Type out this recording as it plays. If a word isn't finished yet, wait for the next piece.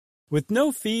With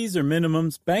no fees or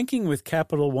minimums, banking with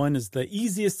Capital One is the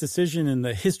easiest decision in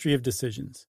the history of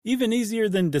decisions. Even easier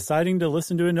than deciding to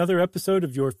listen to another episode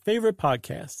of your favorite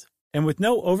podcast. And with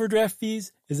no overdraft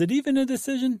fees, is it even a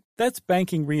decision? That's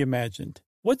banking reimagined.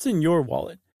 What's in your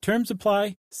wallet? Terms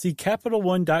apply. See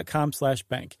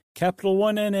CapitalOne.com/bank. Capital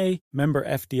One N.A., member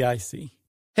FDIC.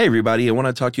 Hey everybody, I want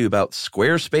to talk to you about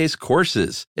Squarespace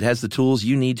Courses. It has the tools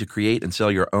you need to create and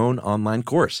sell your own online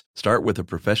course. Start with a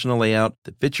professional layout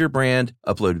that fits your brand,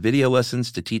 upload video lessons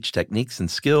to teach techniques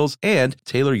and skills, and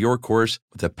tailor your course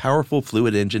with a powerful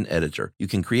Fluid Engine editor. You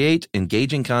can create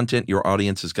engaging content your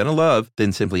audience is going to love,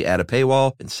 then simply add a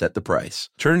paywall and set the price.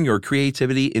 Turn your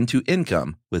creativity into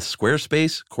income with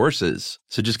Squarespace Courses.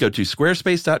 So just go to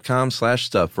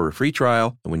squarespace.com/stuff for a free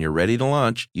trial. And when you're ready to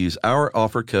launch, use our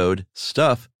offer code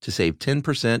STUFF to save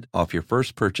 10% off your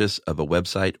first purchase of a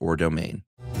website or domain.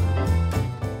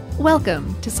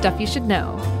 Welcome to Stuff You Should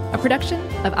Know, a production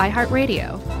of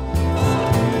iHeartRadio.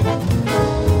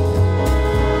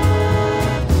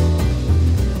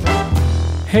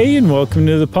 Hey, and welcome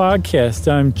to the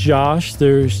podcast. I'm Josh.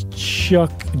 There's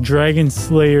Chuck Dragon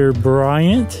Slayer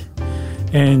Bryant.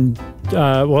 And,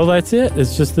 well, that's it.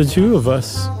 It's just the two of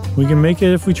us. We can make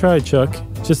it if we try, Chuck.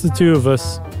 Just the two of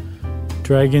us.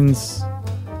 Dragons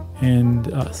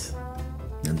and us.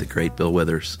 And the great Bill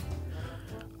Withers.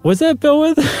 Was that Bill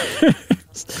Withers?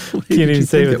 Can't even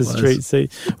say it with a straight face.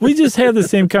 We just had the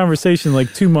same conversation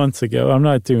like 2 months ago. I'm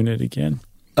not doing it again.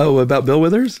 Oh, about Bill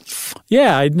Withers?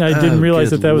 Yeah, I didn't realize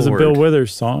that was a Bill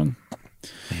Withers song.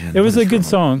 Man, it was a good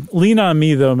song. Lean on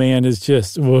Me, though, man, is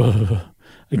just, whoa.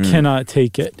 I cannot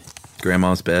take it.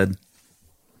 Grandma's Bed.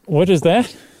 What is that?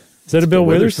 Is that a Bill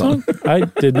Withers song? I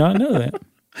did not know that.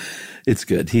 It's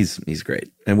good. He's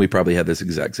great. And we probably had this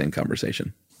exact same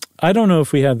conversation. I don't know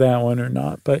if we had that one or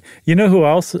not, but you know who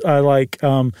else I like?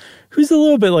 Who's a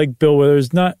little bit like Bill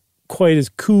Withers, not quite as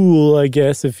cool, I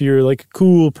guess, if you're like a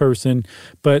cool person,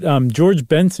 but George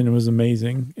Benson was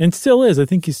amazing and still is. I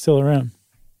think he's still around.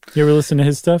 You ever listen to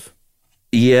his stuff?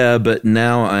 Yeah, but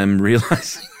now I'm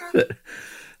realizing that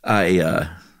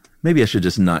maybe I should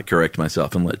just not correct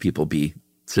myself and let people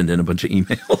send in a bunch of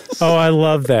emails. Oh, I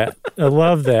love that. I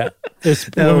love that.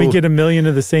 When we get 1 million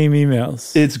of the same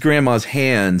emails. It's Grandma's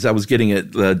Hands. I was getting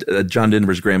it. John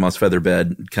Denver's Grandma's Feather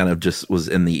Bed kind of just was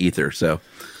in the ether. So,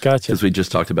 gotcha. Because we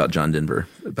just talked about John Denver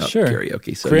about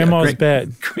karaoke. So Grandma's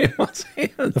Bed. Grandma's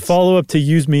Hands. The follow-up to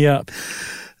Use Me Up.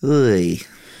 Oy.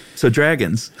 So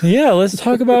dragons. Yeah, let's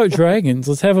talk about dragons.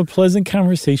 Let's have a pleasant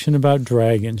conversation about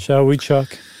dragons, shall we,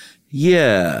 Chuck?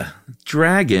 Yeah,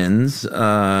 dragons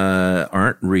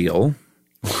aren't real.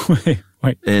 Wait.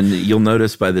 And you'll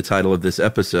notice by the title of this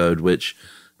episode, which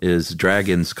is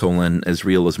Dragons, as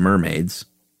real as mermaids.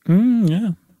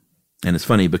 Yeah. And it's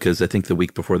funny because I think the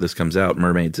week before this comes out,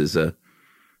 mermaids is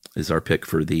our pick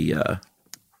for the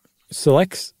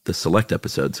select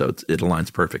episode, so it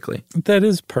aligns perfectly. That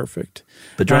is perfect.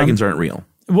 But dragons aren't real.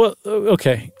 Well,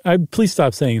 okay. Please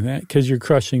stop saying that because you're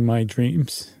crushing my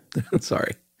dreams.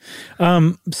 Sorry.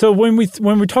 So when we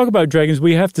talk about dragons,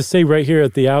 we have to say right here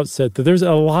at the outset that there's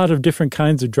a lot of different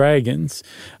kinds of dragons.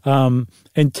 And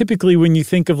typically when you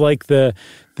think of like the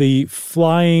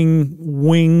flying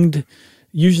winged,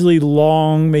 usually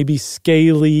long, maybe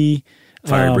scaly,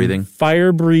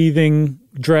 fire-breathing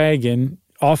dragon,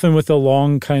 often with a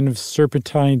long kind of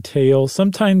serpentine tail.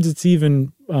 Sometimes it's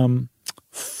even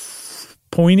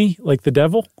pointy, like the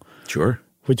devil. Sure.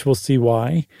 Which we'll see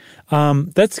why.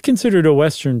 That's considered a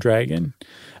Western dragon.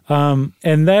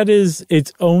 And that is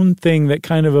its own thing that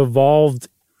kind of evolved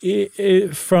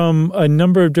from a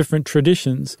number of different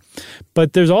traditions.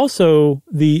 But there's also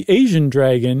the Asian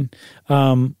dragon,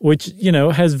 which,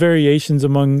 has variations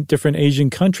among different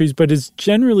Asian countries, but it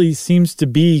generally seems to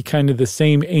be kind of the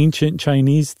same ancient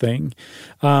Chinese thing.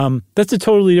 That's a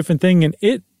totally different thing, and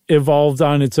it evolved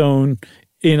on its own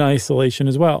in isolation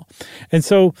as well. And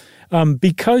so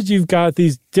because you've got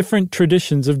these different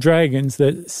traditions of dragons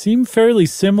that seem fairly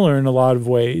similar in a lot of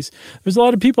ways, there's a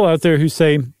lot of people out there who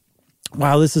say,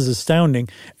 wow, this is astounding.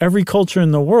 Every culture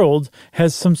in the world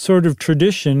has some sort of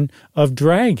tradition of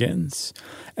dragons.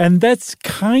 And that's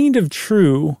kind of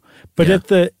true, but at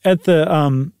the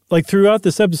throughout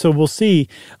this episode, we'll see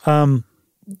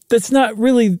that's not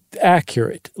really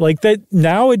accurate. Like that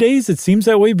nowadays it seems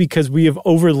that way because we have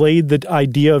overlaid the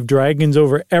idea of dragons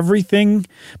over everything.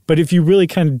 But if you really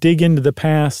kind of dig into the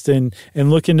past and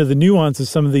look into the nuance of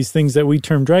some of these things that we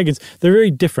term dragons, they're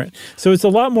very different. So it's a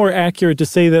lot more accurate to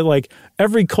say that like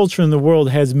every culture in the world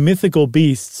has mythical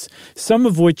beasts, some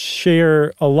of which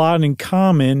share a lot in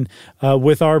common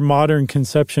with our modern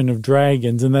conception of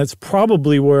dragons. And that's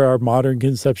probably where our modern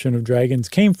conception of dragons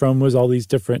came from, was all these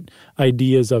different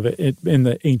ideas of it in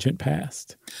the ancient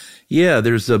past. Yeah,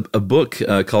 there's a book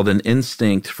called An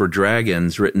Instinct for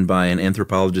Dragons written by an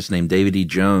anthropologist named David E.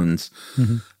 Jones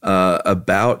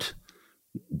about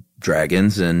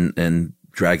dragons and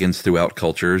dragons throughout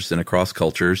cultures and across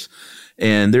cultures.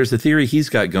 And there's a theory he's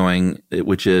got going,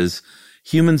 which is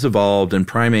humans evolved and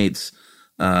primates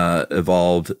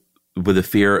evolved with a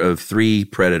fear of three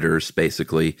predators,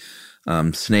 basically,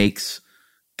 snakes,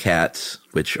 cats,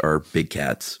 which are big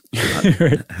cats,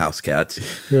 not house cats,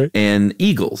 and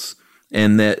eagles.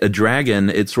 And that a dragon,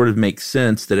 it sort of makes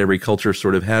sense that every culture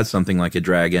sort of has something like a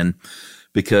dragon,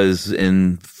 because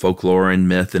in folklore and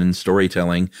myth and in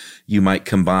storytelling, you might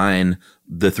combine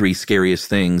the three scariest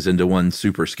things into one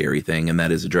super scary thing, and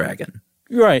that is a dragon.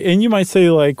 Right. And you might say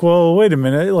like, well, wait a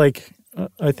minute, like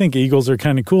I think eagles are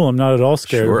kind of cool. I'm not at all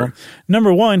scared of them.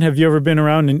 Number one, have you ever been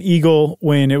around an eagle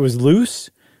when it was loose?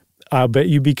 I bet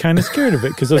you'd be kind of scared of it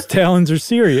because those talons are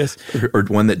serious. Or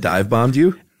one that dive bombed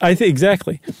you? I think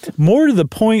exactly. More to the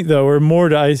point, though, or more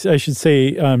to, I should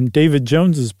say, David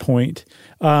Jones's point,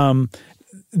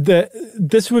 that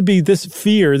this would be this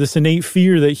fear, this innate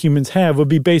fear that humans have would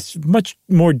be based much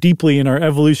more deeply in our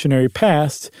evolutionary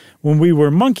past when we were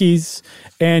monkeys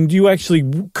and you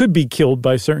actually could be killed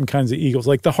by certain kinds of eagles,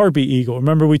 like the harpy eagle.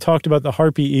 Remember we talked about the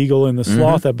harpy eagle in the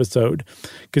sloth episode,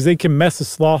 because they can mess a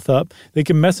sloth up. They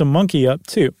can mess a monkey up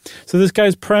too. So this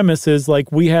guy's premise is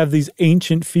like we have these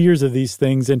ancient fears of these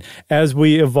things, and as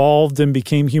we evolved and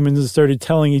became humans and started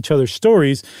telling each other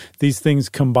stories, these things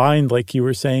combined, like you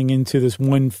were saying, into this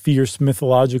one fierce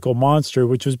mythological monster,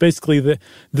 which was basically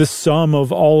the sum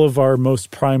of all of our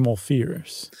most primal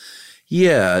fears.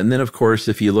 Yeah, and then of course,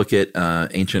 if you look at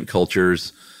ancient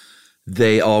cultures,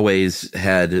 they always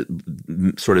had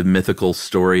sort of mythical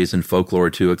stories and folklore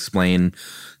to explain,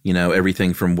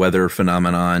 everything from weather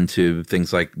phenomenon to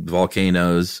things like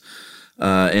volcanoes.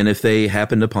 And if they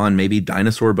happened upon maybe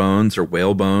dinosaur bones or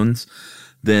whale bones,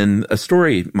 then a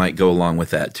story might go along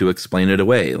with that to explain it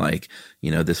away. Like,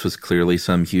 this was clearly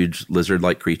some huge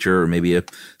lizard-like creature or maybe a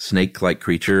snake-like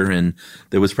creature, and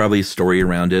there was probably a story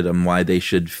around it on why they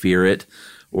should fear it,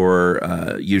 or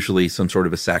usually some sort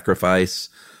of a sacrifice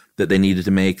that they needed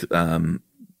to make,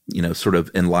 sort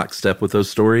of in lockstep with those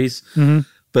stories. Mm-hmm.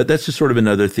 But that's just sort of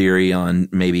another theory on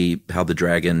maybe how the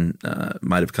dragon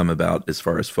might have come about as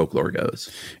far as folklore goes.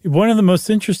 One of the most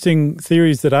interesting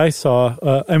theories that I saw,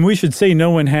 and we should say no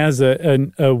one has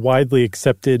a widely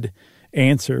accepted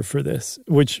answer for this,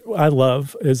 which I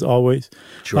love as always.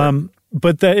 Sure.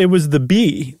 But that it was the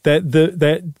bee, that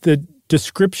the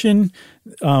description,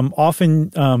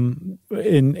 often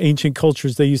in ancient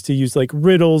cultures, they used to use like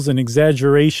riddles and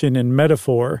exaggeration and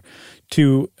metaphor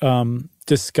to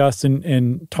discuss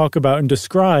and talk about and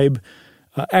describe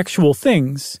actual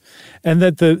things, and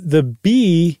that the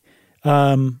bee,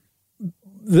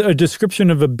 a description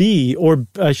of a bee, or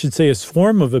I should say a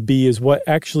swarm of a bee, is what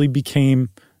actually became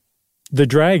the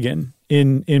dragon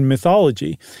in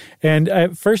mythology. And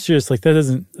at first you're just like, that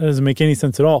doesn't make any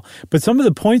sense at all. But some of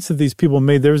the points that these people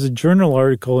made, there was a journal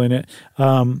article in it,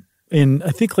 in I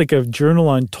think like a journal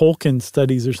on Tolkien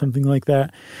studies or something like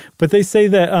that. But they say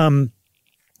that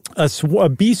a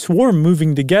bee swarm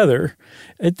moving together,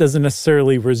 it doesn't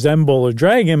necessarily resemble a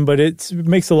dragon, but it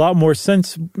makes a lot more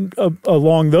sense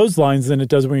along those lines than it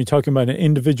does when you're talking about an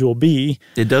individual bee.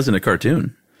 It does in a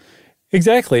cartoon.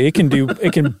 Exactly. It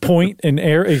can point an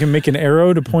arrow. It can make an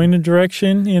arrow to point a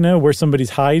direction, where somebody's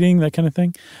hiding, that kind of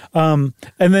thing. And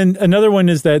then another one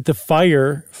is that the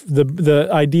fire, the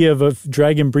idea of a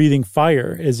dragon breathing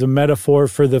fire is a metaphor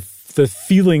for the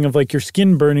feeling of like your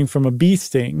skin burning from a bee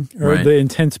sting, or the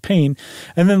intense pain.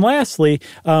 And then lastly,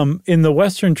 in the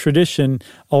Western tradition,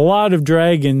 a lot of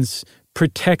dragons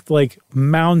protect like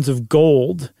mounds of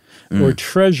gold or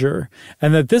treasure,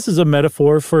 and that this is a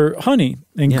metaphor for honey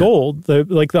and gold,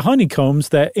 like the honeycombs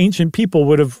that ancient people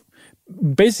would have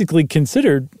basically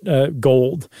considered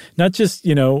gold, not just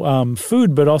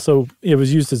food, but also it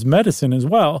was used as medicine as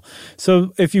well.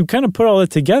 So if you kind of put all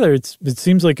that together, it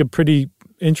seems like a pretty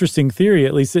interesting theory.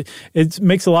 At least it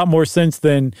makes a lot more sense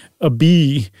than a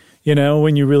bee,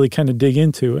 when you really kind of dig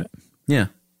into it. Yeah,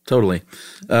 totally.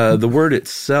 The word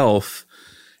itself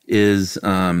is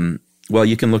Well,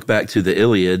 you can look back to the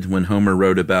Iliad when Homer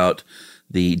wrote about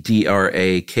the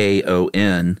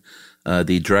Drakon,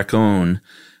 the Drakon,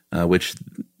 which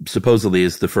supposedly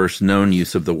is the first known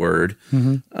use of the word.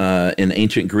 In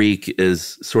ancient Greek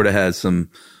has some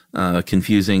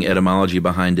confusing etymology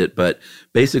behind it, but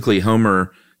basically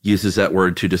Homer uses that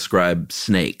word to describe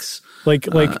snakes. Like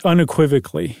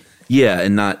unequivocally. Yeah,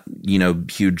 and not,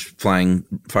 huge flying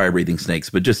fire-breathing snakes,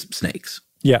 but just snakes.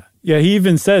 Yeah. Yeah, he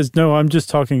even says, no, I'm just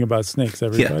talking about snakes,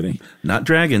 everybody. Yeah, not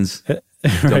dragons. Right.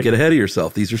 Don't get ahead of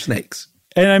yourself. These are snakes.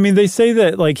 And I mean, they say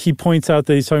that, like, he points out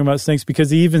that he's talking about snakes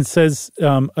because he even says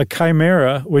a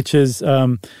chimera, which is,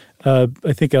 I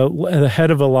think, the head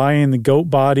of a lion, the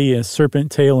goat body, a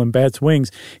serpent tail, and bat's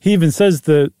wings. He even says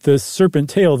the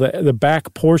serpent tail, the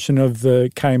back portion of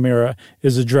the chimera,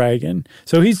 is a dragon.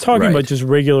 So he's talking about just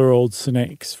regular old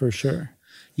snakes for sure.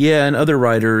 Yeah, and other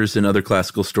writers and other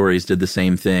classical stories did the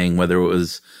same thing, whether it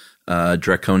was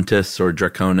Dracontis or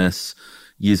Draconis,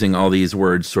 using all these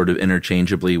words sort of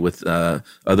interchangeably with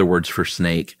other words for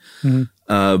snake.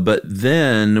 But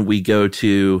then we go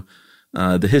to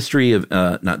the history of,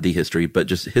 not the history, but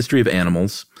just history of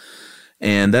animals.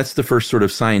 And that's the first sort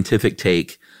of scientific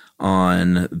take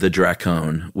on the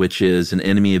Drakon, which is an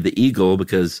enemy of the eagle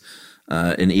because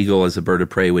an eagle as a bird of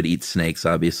prey would eat snakes,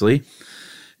 obviously.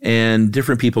 And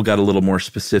different people got a little more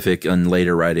specific in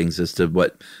later writings as to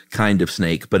what kind of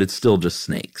snake, but it's still just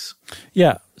snakes.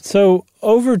 Yeah. So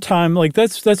over time, like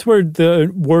that's where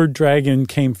the word dragon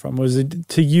came from,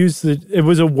 it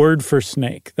was a word for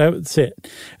snake. That's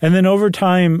it. And then over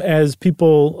time, as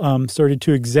people started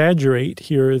to exaggerate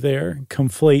here or there,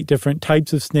 conflate different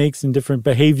types of snakes and different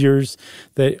behaviors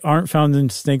that aren't found in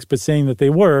snakes, but saying that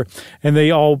they were, and they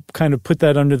all kind of put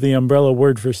that under the umbrella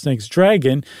word for snakes,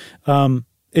 dragon,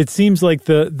 it seems like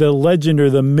the legend or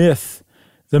the myth,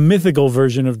 the mythical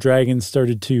version of dragons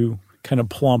started to kind of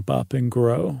plump up and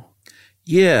grow.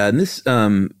 Yeah, and this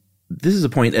is a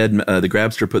point Ed, the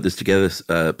Grabster, put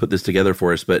this together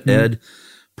for us. But Ed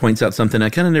points out something I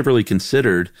kind of never really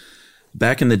considered.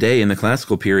 Back in the day, in the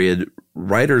classical period,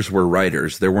 writers were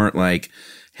writers. There weren't like,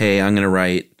 hey, I'm going to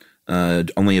write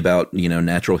only about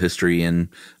natural history, and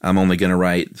I'm only going to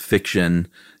write fiction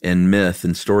and myth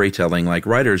and storytelling. Like,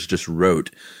 writers just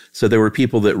wrote. So there were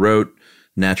people that wrote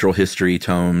natural history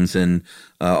tomes and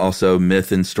also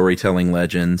myth and storytelling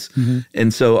legends.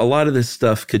 And so a lot of this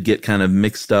stuff could get kind of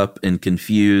mixed up and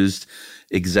confused,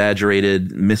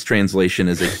 exaggerated. Mistranslation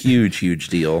is a huge, huge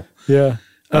deal. Yeah.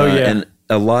 Oh, yeah. And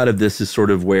a lot of this is sort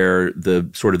of where the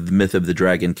myth of the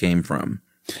dragon came from.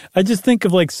 I just think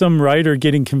of like some writer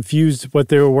getting confused what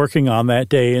they were working on that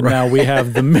day, and now we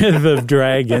have the myth of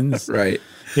dragons. Right.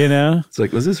 It's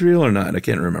like, was this real or not? I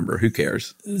can't remember. Who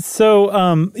cares?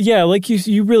 So, yeah, like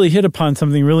you really hit upon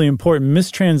something really important.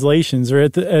 Mistranslations, or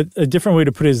a different way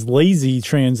to put it is lazy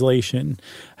translation,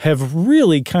 have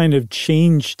really kind of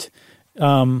changed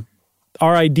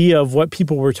our idea of what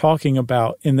people were talking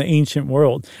about in the ancient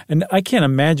world. And I can't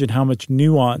imagine how much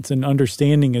nuance and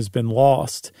understanding has been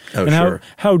lost. Oh, and sure.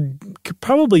 how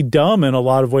probably dumb in a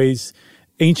lot of ways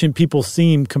ancient people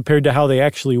seem compared to how they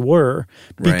actually were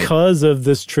because of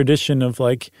this tradition of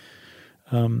like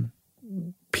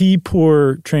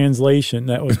poor translation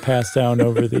that was passed down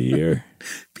over the year.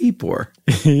 Poor.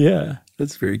 Yeah.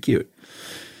 That's very cute.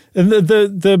 And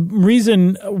the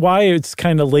reason why it's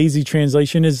kind of lazy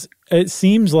translation is it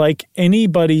seems like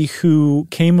anybody who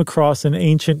came across an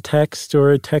ancient text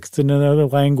or a text in another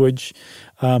language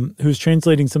who's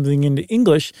translating something into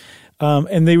English,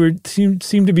 and they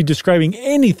seem to be describing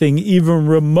anything even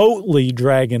remotely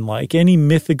dragon-like, any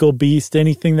mythical beast,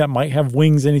 anything that might have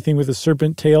wings, anything with a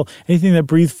serpent tail, anything that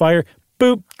breathes fire,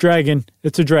 boop, dragon,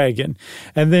 it's a dragon.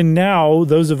 And then now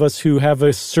those of us who have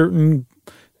a certain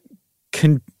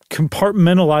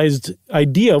compartmentalized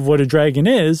idea of what a dragon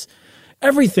is,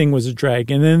 everything was a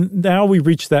dragon. And now we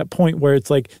reach that point where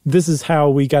it's like, this is how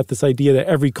we got this idea that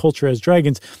every culture has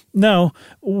dragons. No,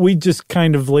 we just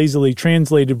kind of lazily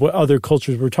translated what other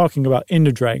cultures were talking about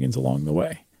into dragons along the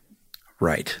way.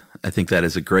 Right. I think that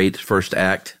is a great first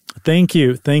act. Thank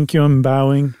you. Thank you. I'm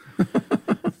bowing.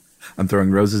 I'm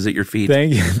throwing roses at your feet.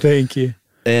 Thank you. Thank you.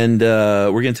 And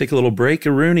we're going to take a little break,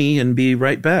 Rooney, and be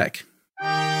right back.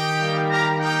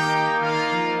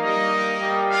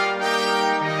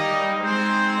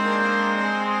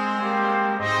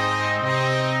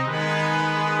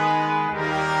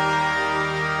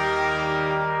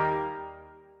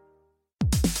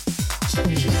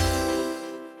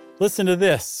 Listen to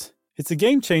this. It's a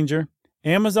game changer.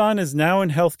 Amazon is now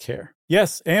in healthcare.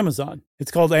 Yes, Amazon.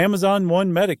 It's called Amazon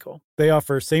One Medical. They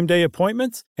offer same-day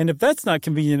appointments, and if that's not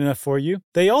convenient enough for you,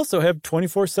 they also have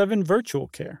 24/7 virtual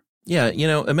care. Yeah,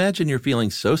 imagine you're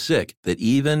feeling so sick that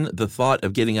even the thought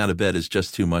of getting out of bed is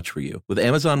just too much for you. With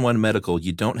Amazon One Medical,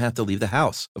 you don't have to leave the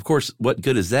house. Of course, what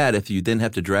good is that if you then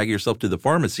have to drag yourself to the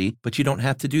pharmacy, but you don't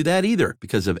have to do that either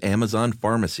because of Amazon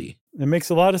Pharmacy. It makes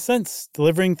a lot of sense.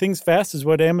 Delivering things fast is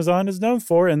what Amazon is known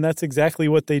for, and that's exactly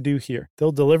what they do here.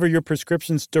 They'll deliver your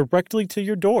prescriptions directly to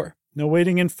your door. No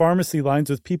waiting in pharmacy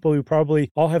lines with people who probably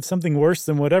all have something worse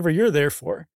than whatever you're there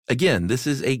for. Again, this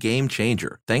is a game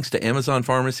changer. Thanks to Amazon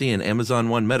Pharmacy and Amazon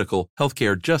One Medical,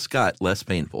 healthcare just got less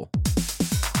painful.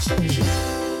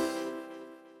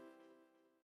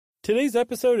 Today's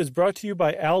episode is brought to you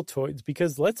by Altoids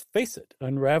because, let's face it,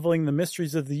 unraveling the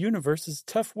mysteries of the universe is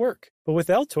tough work. But with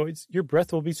Altoids, your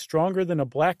breath will be stronger than a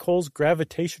black hole's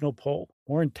gravitational pull,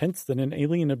 more intense than an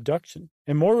alien abduction,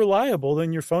 and more reliable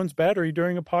than your phone's battery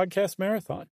during a podcast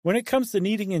marathon. When it comes to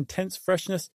needing intense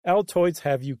freshness, Altoids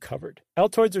have you covered.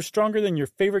 Altoids are stronger than your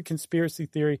favorite conspiracy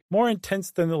theory, more intense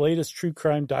than the latest true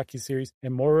crime docuseries,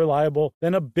 and more reliable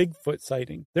than a Bigfoot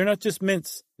sighting. They're not just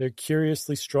mints, they're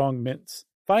curiously strong mints.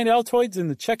 Find Altoids in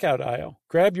the checkout aisle.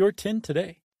 Grab your tin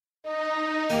today.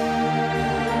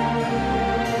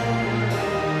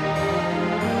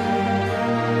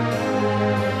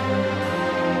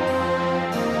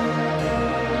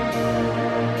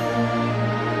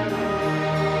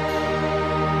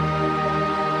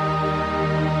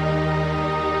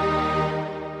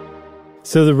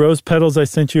 So the rose petals I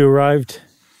sent you arrived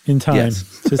in time,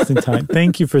 Yes. just in time.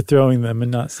 Thank you for throwing them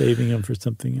and not saving them for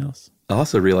something else. I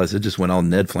also realized it just went all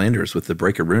Ned Flanders with the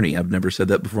Breaker-Rooney. I've never said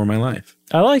that before in my life.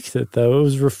 I liked it, though. It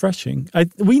was refreshing.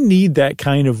 We need that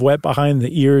kind of wet behind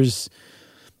the ears,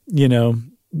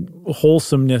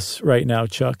 wholesomeness right now,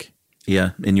 Chuck. Yeah,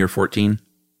 in year 14?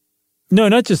 No,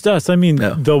 not just us. I mean,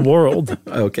 the world.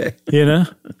 Okay. Yeah,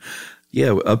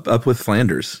 up with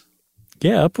Flanders.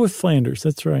 Yeah, up with Flanders.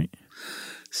 That's right.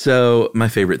 So my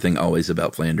favorite thing always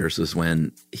about Flanders was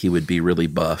when he would be really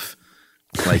buff.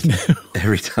 Like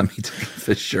every time he took off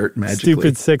his shirt magically.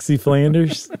 Stupid, sexy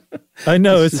Flanders. I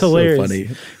know, it's hilarious. So funny.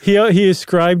 He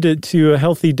ascribed it to a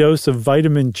healthy dose of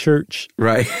vitamin church.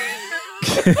 Right.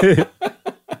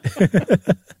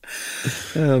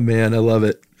 Oh, man, I love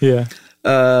it. Yeah.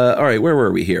 All right, where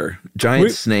were we here?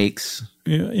 Giant snakes.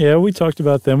 Yeah, we talked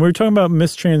about them. We were talking about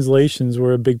mistranslations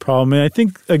were a big problem. And I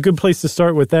think a good place to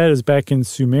start with that is back in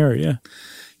Sumeria.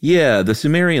 Yeah, the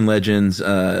Sumerian legends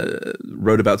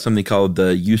wrote about something called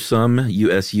the Usum,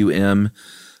 U-S-U-M,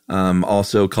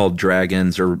 also called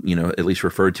dragons, or, at least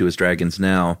referred to as dragons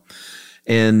now.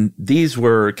 And these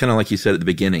were, kind of like you said at the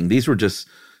beginning, these were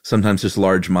sometimes just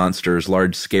large monsters,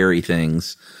 large scary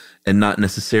things, and not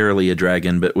necessarily a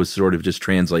dragon, but was sort of just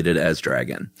translated as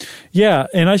dragon. Yeah,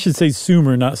 and I should say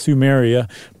Sumer, not Sumeria.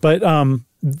 But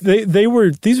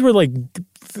these were like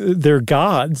their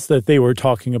gods that they were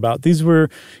talking about. These were,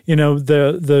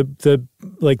 the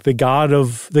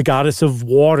goddess of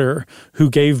water who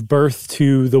gave birth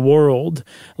to the world.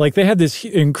 Like they had this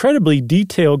incredibly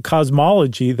detailed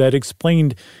cosmology that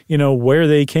explained, where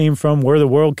they came from, where the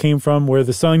world came from, where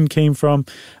the sun came from.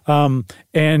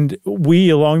 And we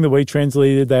along the way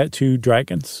translated that to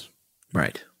dragons.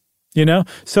 Right.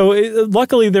 So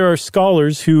luckily there are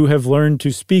scholars who have learned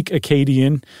to speak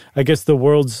Akkadian, I guess the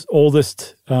world's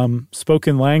oldest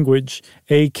spoken language,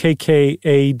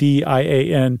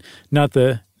 Akkadian, not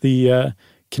the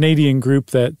Canadian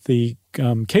group that the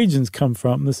Cajuns come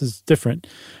from. This is different.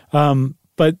 So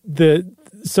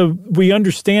we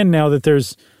understand now that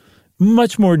there's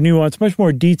much more nuance, much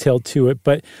more detail to it,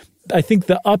 but I think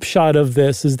the upshot of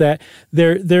this is that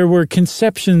there were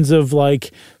conceptions of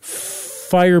like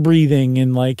fire breathing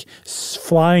and like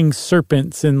flying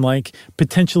serpents and like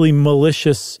potentially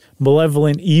malicious,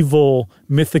 malevolent, evil,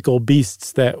 mythical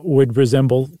beasts that would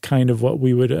resemble kind of what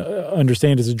we would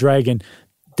understand as a dragon,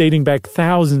 dating back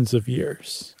thousands of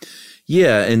years.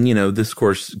 Yeah, and this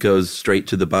course goes straight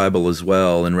to the Bible as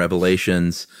well. In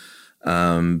Revelations,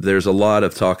 there's a lot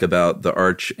of talk about the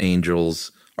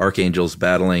archangels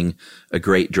battling a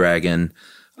great dragon.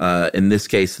 In this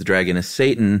case, the dragon is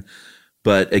Satan.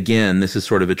 But again, this is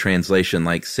sort of a translation,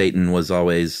 like Satan was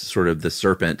always sort of the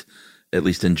serpent, at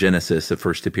least in Genesis, it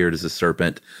first appeared as a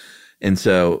serpent. And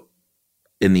so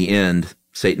in the end,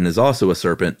 Satan is also a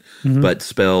serpent, but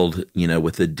spelled,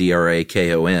 with the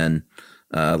D-R-A-K-O-N,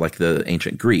 like the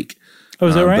ancient Greek. Oh,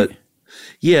 is that right? But,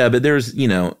 yeah, but there's,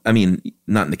 not in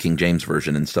the King James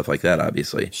Version and stuff like that,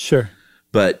 obviously. Sure.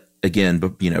 But again,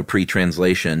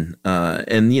 pre-translation.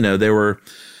 And, there were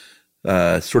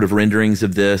sort of renderings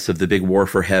of the big war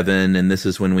for heaven. And this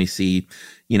is when we see,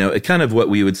 kind of what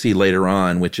we would see later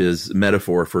on, which is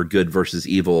metaphor for good versus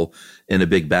evil in a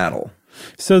big battle.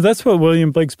 So that's what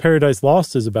William Blake's Paradise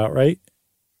Lost is about, right?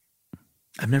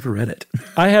 I've never read it.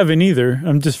 I haven't either.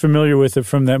 I'm just familiar with it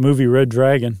from that movie Red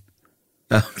Dragon.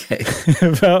 Okay.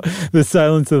 About the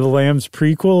Silence of the Lambs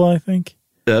prequel, I think.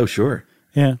 Oh, sure.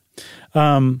 Yeah.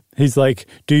 He's like,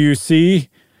 do you see?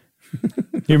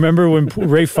 You remember when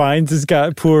Ray Fiennes has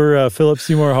got poor Philip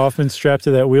Seymour Hoffman strapped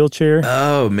to that wheelchair?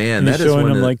 Oh, man. That is showing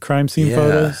him like crime scene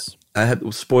photos. I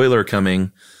had spoiler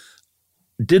coming.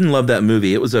 Didn't love that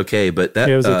movie. It was okay, but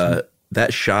that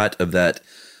that shot of that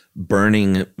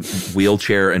burning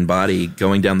wheelchair and body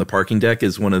going down the parking deck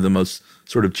is one of the most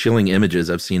sort of chilling images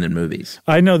I've seen in movies.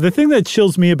 I know. The thing that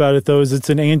chills me about it, though, is it's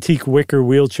an antique wicker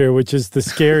wheelchair, which is the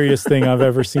scariest thing I've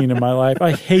ever seen in my life.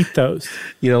 I hate those.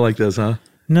 You don't like those, huh?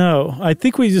 No. I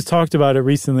think we just talked about it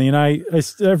recently, and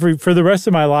for the rest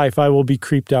of my life, I will be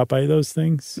creeped out by those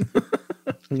things.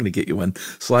 I'm going to get you one.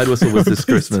 Slide whistle with this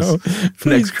Christmas.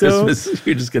 Next Christmas,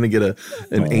 you're just going to get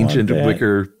an ancient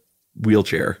wicker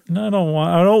wheelchair. No,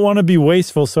 I don't want to be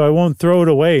wasteful, so I won't throw it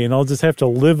away, and I'll just have to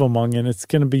live among it. It's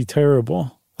going to be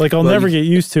terrible. Like I'll never get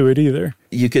used to it either.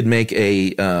 You could make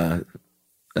a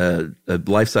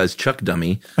life-size Chuck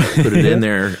dummy, put it in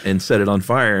there, and set it on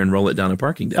fire and roll it down a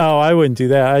parking deck. Oh, I wouldn't do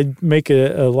that. I'd make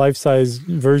a life-size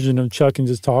version of Chuck and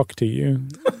just talk to you.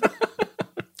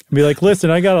 Be like, listen,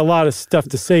 I got a lot of stuff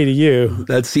to say to you.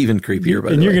 That's even creepier, by the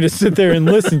way. And you're going to sit there and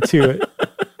listen to it.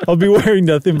 I'll be wearing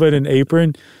nothing but an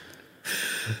apron.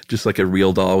 Just like a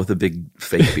real doll with a big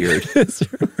fake beard. That's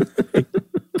right.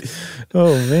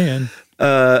 Oh, man.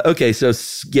 Okay, so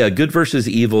yeah, good versus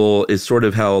evil is sort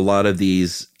of how a lot of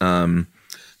these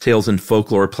tales and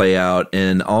folklore play out,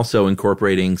 and also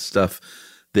incorporating stuff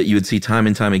that you would see time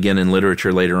and time again in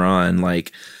literature later on.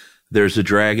 Like there's a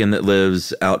dragon that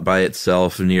lives out by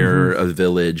itself near a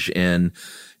village, and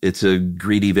it's a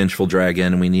greedy, vengeful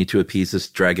dragon, and we need to appease this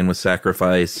dragon with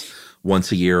sacrifice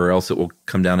once a year, or else it will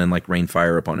come down and like rain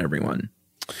fire upon everyone.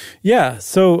 Yeah.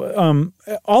 So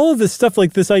all of this stuff,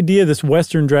 like this idea, this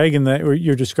Western dragon that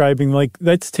you're describing, like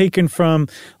that's taken from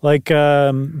like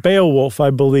Beowulf,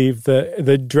 I believe,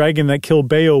 the dragon that killed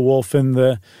Beowulf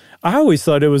I always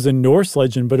thought it was a Norse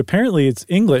legend, but apparently it's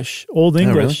English, Old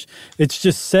English. Oh, really? It's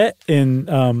just set in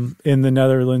the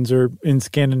Netherlands or in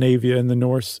Scandinavia in the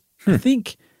Norse.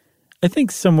 I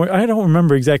think somewhere, I don't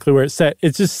remember exactly where it's set.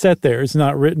 It's just set there. It's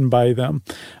not written by them.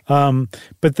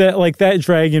 But that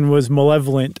dragon was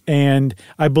malevolent, and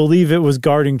I believe it was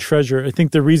guarding treasure. I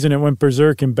think the reason it went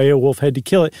berserk and Beowulf had to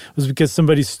kill it was because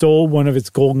somebody stole one of its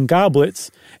golden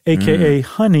goblets, a.k.a.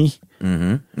 honey,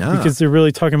 because they're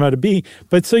really talking about a bee.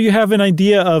 But so you have an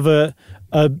idea of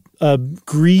a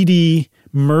greedy,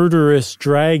 murderous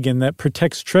dragon that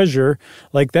protects treasure.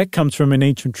 Like that comes from an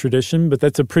ancient tradition, but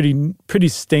that's a pretty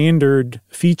standard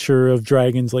feature of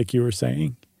dragons, like you were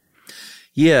saying.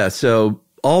 Yeah, so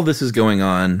all this is going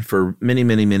on for many,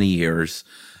 many, many years.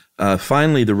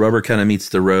 Finally, the rubber kind of meets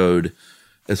the road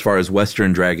as far as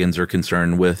Western dragons are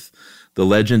concerned with the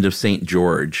legend of St.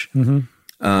 George, who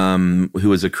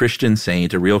was a Christian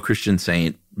saint, a real Christian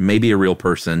saint, maybe a real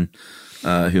person,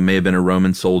 who may have been a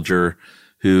Roman soldier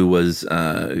who was,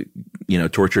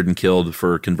 tortured and killed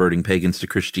for converting pagans to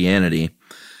Christianity.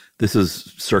 This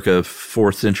is circa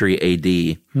 4th century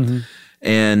AD.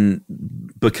 And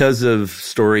because of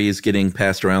stories getting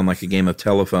passed around like a game of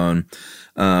telephone,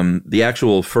 the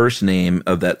actual first name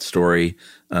of that story,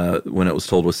 when it was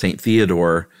told, was St.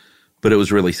 Theodore, but it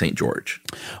was really St. George.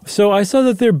 So I saw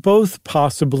that they're both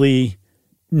possibly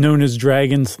known as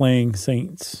dragon-slaying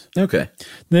saints. Okay.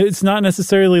 It's not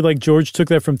necessarily like George took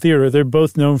that from Theodore. They're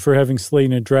both known for having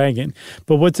slain a dragon.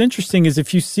 But what's interesting is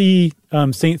if you see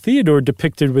St. Theodore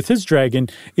depicted with his dragon,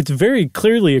 it's very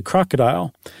clearly a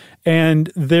crocodile. And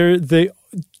the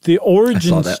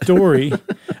origin story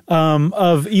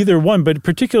of either one, but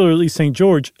particularly St.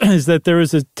 George, is that there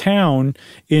is a town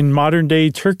in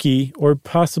modern-day Turkey, or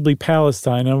possibly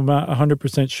Palestine, I'm not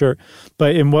 100% sure,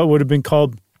 but in what would have been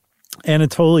called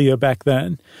Anatolia back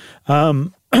then,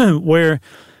 where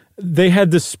they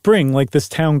had this spring, like this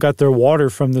town got their water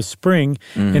from the spring,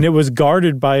 and it was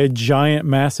guarded by a giant,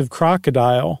 massive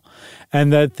crocodile,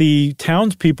 and that the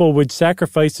townspeople would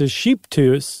sacrifice a sheep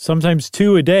to, sometimes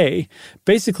 2 a day,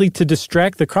 basically to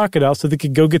distract the crocodile so they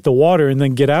could go get the water and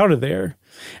then get out of there.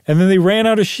 And then they ran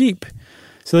out of sheep.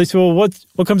 So they said, well,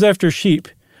 what comes after sheep?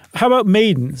 How about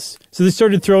maidens? So they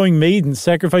started throwing maidens,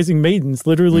 sacrificing maidens,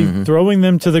 literally throwing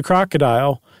them to the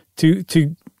crocodile to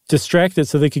distract it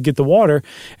so they could get the water.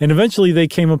 And eventually they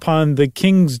came upon the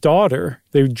king's daughter.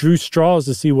 They drew straws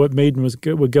to see what maiden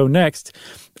would go next.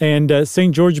 And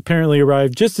St. George apparently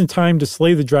arrived just in time to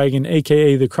slay the dragon,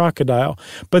 a.k.a. the crocodile.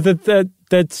 But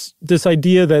that's this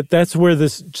idea that's where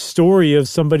this story of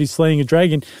somebody slaying a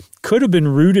dragon could have been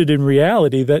rooted in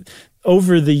reality, that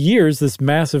over the years, this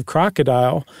massive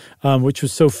crocodile, which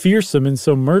was so fearsome and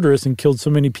so murderous and killed so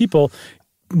many people,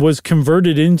 was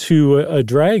converted into a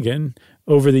dragon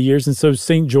over the years. And so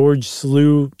St. George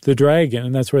slew the dragon,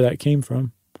 and that's where that came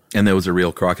from. And there was a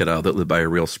real crocodile that lived by a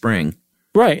real spring.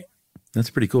 Right. That's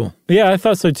pretty cool. Yeah, I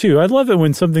thought so too. I love it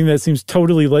when something that seems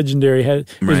totally legendary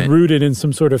is rooted in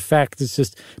some sort of fact. It's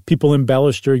just people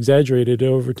embellished or exaggerated it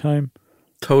over time.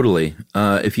 Totally.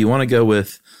 If you want to go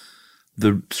with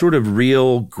the sort of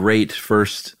real great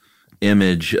first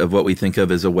image of what we think of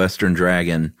as a Western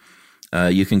dragon,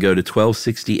 you can go to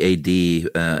 1260 AD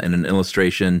in an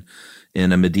illustration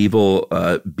in a medieval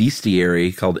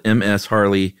bestiary called M.S.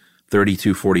 Harley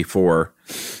 3244.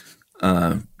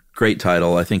 Great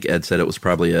title. I think Ed said it was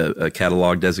probably a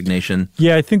catalog designation.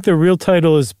 Yeah, I think the real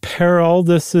title is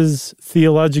Peraldus's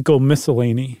Theological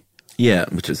Miscellany. Yeah,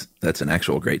 that's an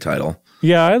actual great title.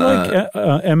 Yeah, I like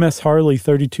M.S. Harley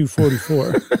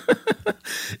 3244.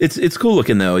 It's cool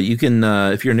looking though. You can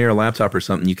if you're near a laptop or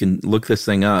something, you can look this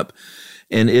thing up,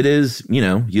 and it is,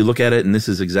 you look at it and this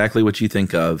is exactly what you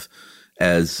think of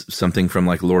as something from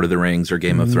like Lord of the Rings or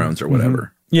Game of Thrones or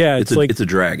whatever. Yeah, it's a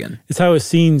dragon. It's how a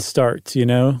scene starts,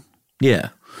 Yeah.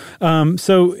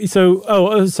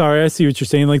 Sorry, I see what you're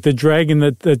saying. Like the dragon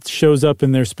that shows up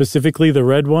in there specifically, the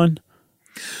red one.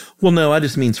 Well, no, I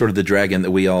just mean sort of the dragon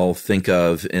that we all think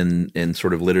of in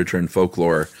sort of literature and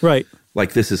folklore. Right.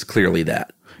 Like this is clearly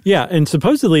that. Yeah, and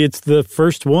supposedly it's the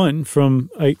first one from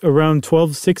around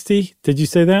 1260. Did you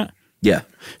say that? Yeah.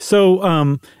 So,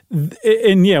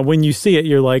 and yeah, when you see it,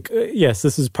 you're like, yes,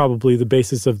 this is probably the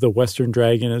basis of the Western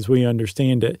dragon as we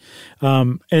understand it.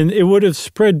 And it would have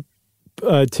spread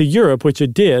to Europe, which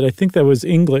it did. I think that was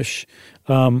English.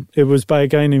 It was by a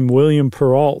guy named William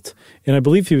Perrault, and I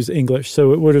believe he was English.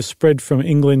 So it would have spread from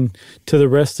England to the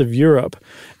rest of Europe,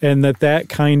 and that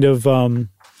kind of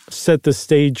set the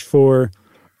stage for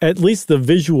at least the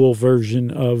visual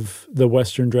version of the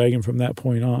Western dragon from that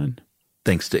point on.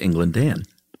 Thanks to England Dan.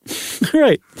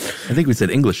 Right. I think we said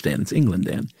English Dan. It's England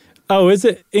Dan. Oh, is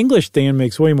it? English Dan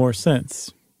makes way more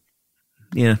sense.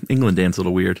 Yeah, England Dan's a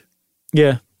little weird.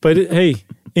 Yeah, but hey,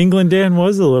 England Dan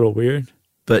was a little weird.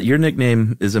 But your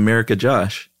nickname is America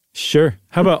Josh. Sure.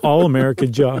 How about All America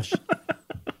Josh?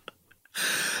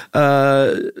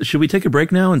 Should we take a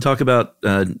break now and talk about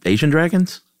Asian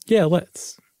dragons? Yeah,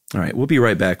 let's. All right, we'll be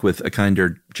right back with a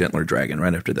kinder, gentler dragon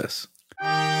right after this.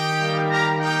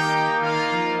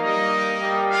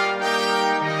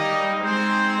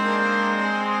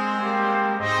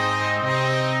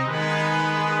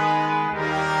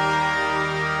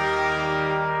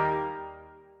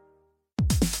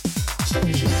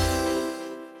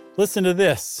 Listen to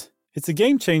this. It's a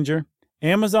game changer.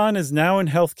 Amazon is now in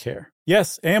healthcare.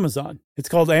 Yes, Amazon. It's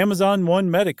called Amazon One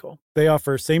Medical. They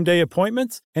offer same-day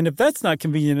appointments, and if that's not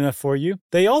convenient enough for you,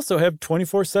 they also have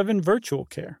 24/7 virtual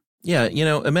care. Yeah,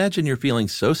 imagine you're feeling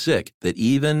so sick that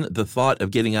even the thought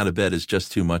of getting out of bed is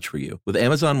just too much for you. With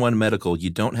Amazon One Medical, you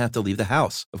don't have to leave the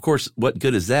house. Of course, what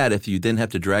good is that if you then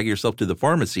have to drag yourself to the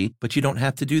pharmacy, but you don't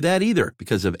have to do that either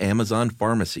because of Amazon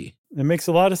Pharmacy. It makes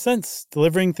a lot of sense.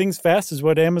 Delivering things fast is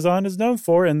what Amazon is known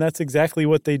for, and that's exactly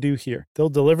what they do here. They'll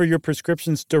deliver your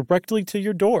prescriptions directly to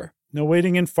your door. No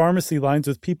waiting in pharmacy lines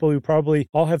with people who probably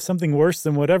all have something worse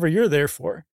than whatever you're there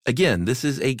for. Again, this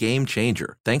is a game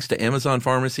changer. Thanks to Amazon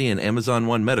Pharmacy and Amazon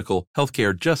One Medical,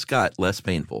 healthcare just got less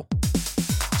painful.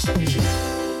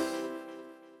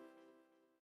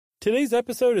 Today's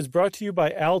episode is brought to you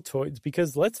by Altoids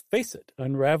because, let's face it,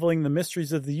 unraveling the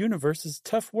mysteries of the universe is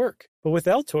tough work. But with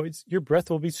Altoids, your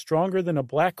breath will be stronger than a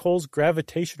black hole's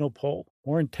gravitational pull,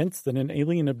 more intense than an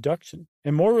alien abduction,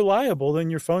 and more reliable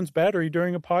than your phone's battery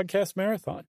during a podcast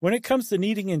marathon. When it comes to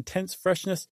needing intense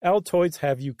freshness, Altoids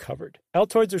have you covered.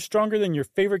 Altoids are stronger than your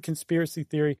favorite conspiracy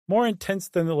theory, more intense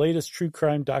than the latest true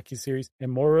crime docuseries,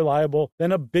 and more reliable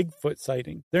than a Bigfoot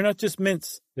sighting. They're not just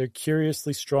mints, they're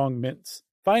curiously strong mints.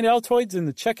 Find Altoids in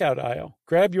the checkout aisle.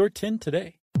 Grab your tin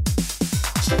today.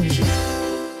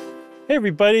 Hey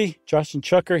everybody, Josh and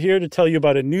Chuck are here to tell you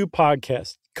about a new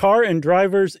podcast, Car and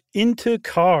Driver's Into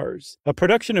Cars, a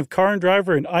production of Car and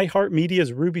Driver and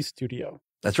iHeartMedia's Ruby Studio.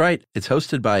 That's right. It's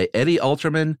hosted by Eddie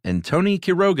Alterman and Tony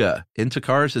Quiroga. Into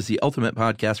Cars is the ultimate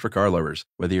podcast for car lovers.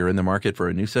 Whether you're in the market for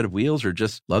a new set of wheels or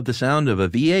just love the sound of a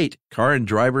V8, Car and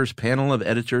Driver's panel of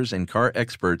editors and car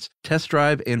experts test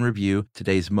drive and review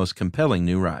today's most compelling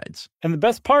new rides. And the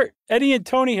best part, Eddie and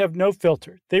Tony have no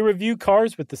filter. They review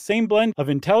cars with the same blend of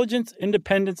intelligence,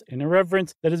 independence, and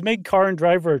irreverence that has made Car and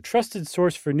Driver a trusted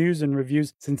source for news and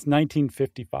reviews since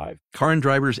 1955. Car and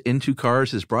Driver's Into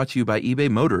Cars is brought to you by eBay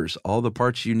Motors. All the parts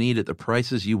parts you need at the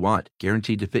prices you want,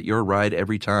 guaranteed to fit your ride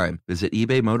every time. Visit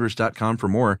ebaymotors.com for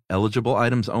more. Eligible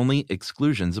items only.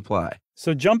 Exclusions apply.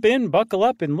 So jump in, buckle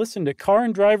up, and listen to Car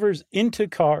and Drivers Into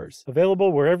Cars,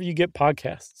 available wherever you get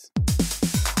podcasts.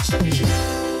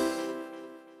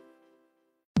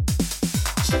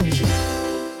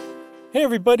 Hey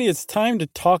everybody, it's time to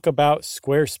talk about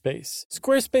Squarespace.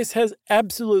 Squarespace has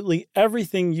absolutely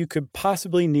everything you could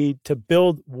possibly need to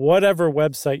build whatever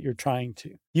website you're trying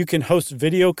to. You can host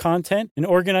video content and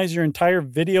organize your entire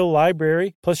video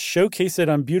library, plus showcase it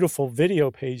on beautiful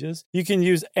video pages. You can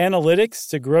use analytics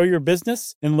to grow your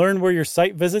business and learn where your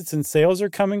site visits and sales are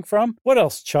coming from. What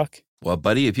else, Chuck? Well,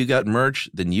 buddy, if you got merch,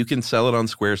 then you can sell it on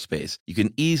Squarespace. You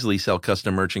can easily sell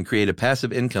custom merch and create a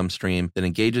passive income stream that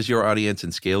engages your audience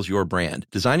and scales your brand.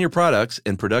 Design your products,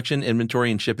 and production,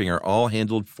 inventory, and shipping are all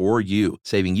handled for you,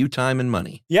 saving you time and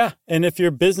money. Yeah, and if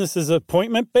your business is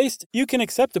appointment-based, you can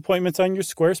accept appointments on your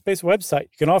Squarespace website.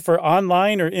 You can offer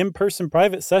online or in-person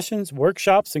private sessions,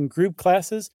 workshops, and group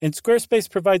classes, and Squarespace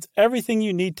provides everything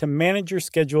you need to manage your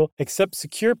schedule, accept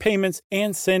secure payments,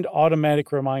 and send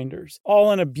automatic reminders, all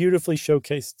on a beautifully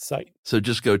showcased site. So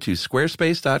just go to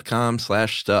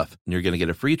squarespace.com/stuff, and you're going to get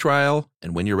a free trial.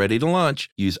 And when you're ready to launch,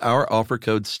 use our offer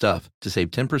code STUFF to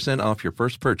save 10% off your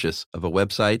first purchase of a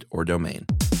website or domain.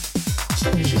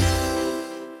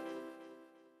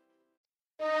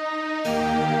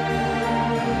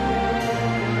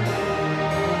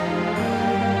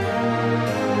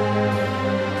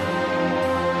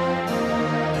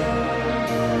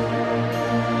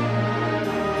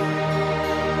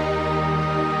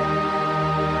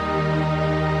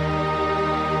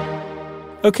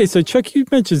 Okay, so Chuck, you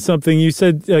mentioned something. You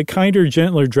said kinder,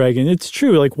 gentler dragon. It's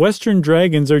true. Like Western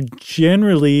dragons are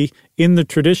generally, in the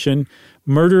tradition,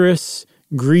 murderous,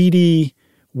 greedy,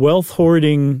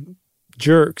 wealth-hoarding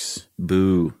jerks.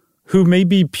 Boo. Who may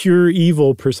be pure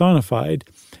evil personified.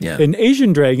 Yeah. An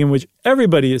Asian dragon, which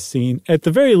everybody has seen, at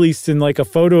the very least in like a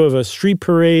photo of a street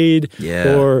parade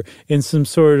or in some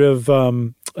sort of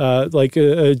like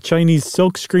a Chinese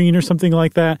silk screen or something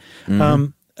like that.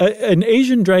 Mm-hmm. An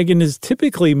Asian dragon is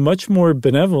typically much more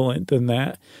benevolent than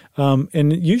that,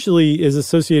 and usually is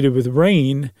associated with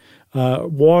rain,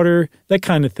 water, that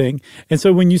kind of thing. And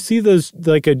so when you see those,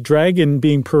 like a dragon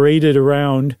being paraded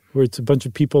around, where it's a bunch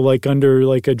of people like under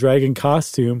like a dragon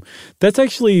costume, that's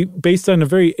actually based on a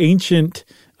very ancient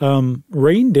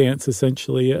rain dance,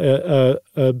 essentially, a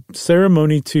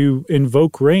ceremony to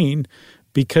invoke rain,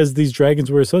 because these dragons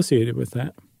were associated with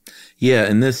that. Yeah,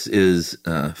 and this is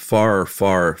far,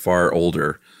 far, far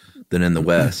older than in the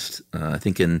West. I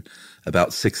think in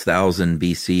about 6,000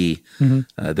 BC,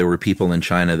 there were people in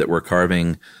China that were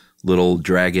carving little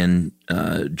dragon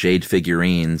jade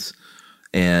figurines.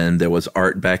 And there was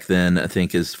art back then, I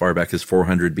think as far back as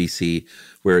 400 BC,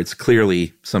 where it's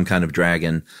clearly some kind of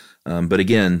dragon. But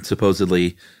again,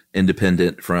 supposedly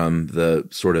independent from the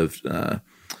sort of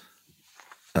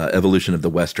evolution of the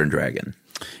Western dragon.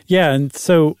 Yeah, and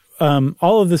so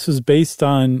all of this was based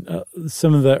on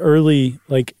some of the early,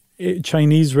 like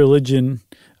Chinese religion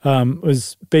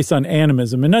was based on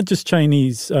animism, and not just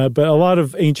Chinese, but a lot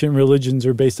of ancient religions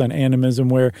are based on animism,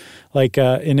 where like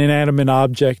an inanimate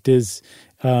object is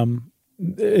a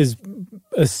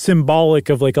symbolic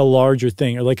of like a larger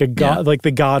thing, or like a god, like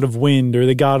the god of wind or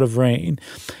the god of rain.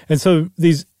 And so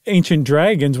these ancient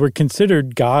dragons were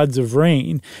considered gods of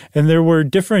rain, and there were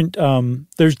different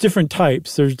there's different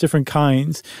types, there's different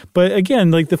kinds, but again,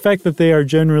 like the fact that they are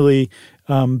generally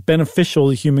beneficial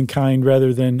to humankind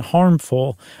rather than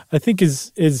harmful, I think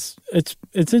is it's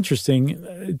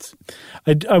interesting.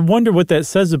 I wonder what that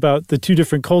says about the two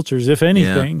different cultures, if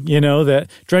anything. You know, that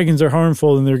dragons are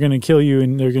harmful and they're going to kill you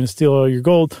and they're going to steal all your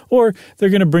gold, or they're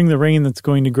going to bring the rain that's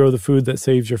going to grow the food that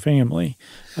saves your family.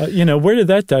 You know, where did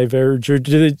that diverge, or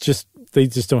did they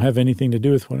just don't have anything to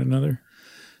do with one another?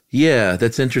 Yeah,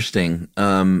 that's interesting.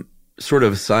 Sort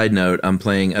of a side note,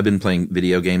 I've been playing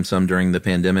video games some during the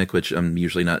pandemic, which I'm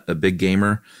usually not a big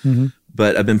gamer,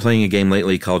 but I've been playing a game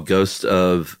lately called Ghost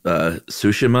of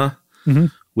Tsushima,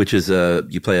 which is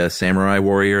you play a samurai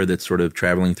warrior that's sort of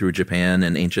traveling through Japan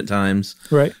in ancient times.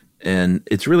 Right. And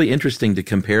it's really interesting to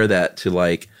compare that to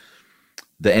like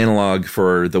the analog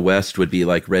for the West would be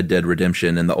like Red Dead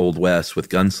Redemption in the Old West with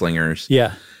gunslingers.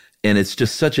 Yeah. And it's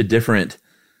just such a different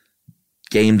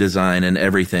game design and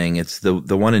everything. It's the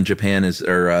one in Japan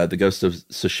the Ghost of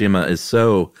Tsushima is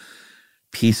so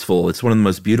peaceful. It's one of the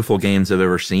most beautiful games I've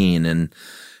ever seen. And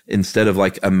instead of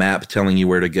like a map telling you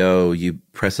where to go, you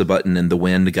press a button and the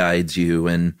wind guides you.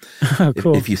 And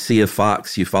cool. if you see a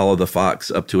fox, you follow the fox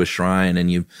up to a shrine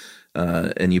and you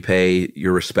pay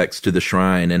your respects to the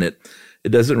shrine. And it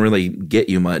doesn't really get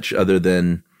you much other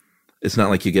than it's not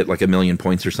like you get like 1 million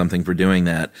points or something for doing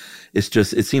that. It's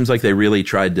just, it seems like they really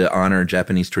tried to honor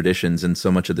Japanese traditions in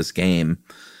so much of this game.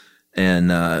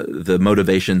 And the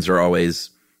motivations are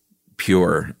always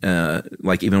pure.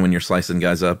 Like even when you're slicing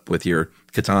guys up with your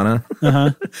katana,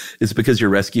 it's because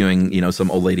you're rescuing, some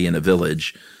old lady in a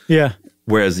village. Yeah.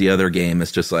 Whereas the other game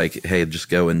is just like, hey, just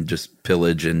go and just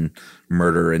pillage and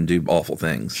murder and do awful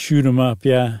things. Shoot them up,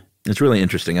 yeah. It's really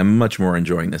interesting. I'm much more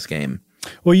enjoying this game.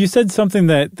 Well, you said something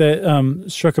that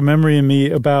struck a memory in me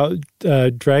about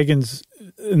dragons.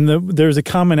 And there's a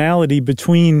commonality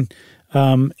between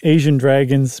Asian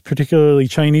dragons, particularly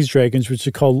Chinese dragons, which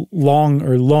are called long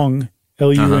or lung,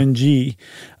 Lung,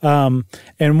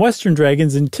 and Western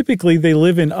dragons, and typically they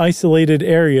live in isolated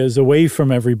areas away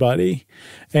from everybody.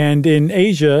 And in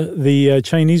Asia, the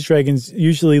Chinese dragons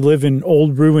usually live in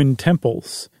old ruined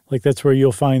temples. Like that's where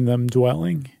you'll find them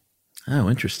dwelling. Oh,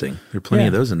 interesting. There are plenty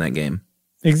of those in that game.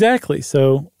 Exactly.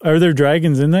 So are there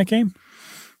dragons in that game?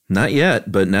 Not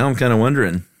yet, but now I'm kind of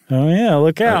wondering. Oh, yeah.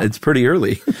 Look out. It's pretty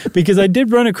early. Because I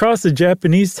did run across a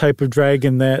Japanese type of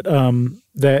dragon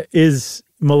that is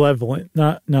malevolent,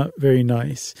 not very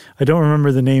nice. I don't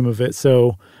remember the name of it,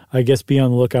 so I guess be on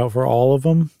the lookout for all of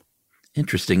them.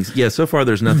 Interesting. Yeah, so far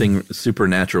there's nothing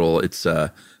supernatural. It's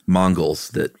Mongols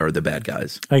that are the bad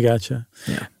guys. I gotcha.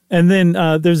 Yeah. And then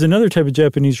there's another type of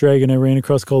Japanese dragon I ran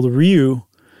across called a Ryu.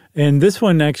 And this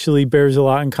one actually bears a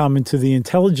lot in common to the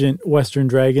intelligent Western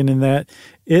dragon in that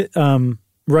it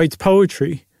writes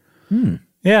poetry.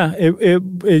 Yeah,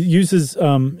 it uses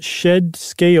shed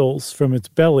scales from its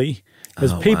belly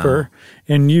as paper,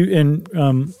 wow.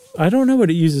 and I don't know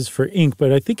what it uses for ink,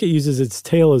 but I think it uses its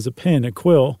tail as a pen, a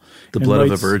quill. The blood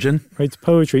of a virgin? Writes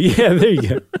poetry. Yeah, there you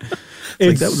go. It's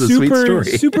like that was a sweet story.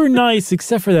 Super nice,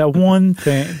 except for that one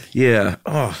thing. Yeah.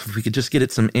 Oh, if we could just get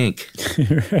it some ink.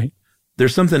 Right.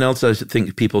 There's something else I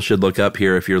think people should look up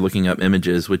here if you're looking up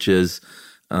images, which is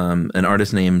an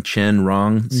artist named Chen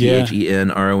Rong,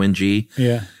 Chenrong.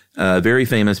 Yeah. Very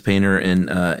famous painter in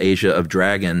Asia of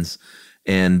dragons.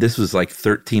 And this was like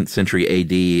 13th century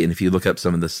AD. And if you look up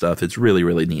some of this stuff, it's really,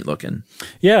 really neat looking.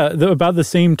 Yeah. About the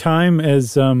same time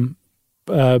as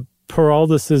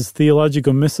Peraldus's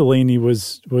Theological Miscellany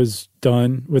was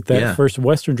done with that first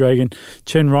Western dragon,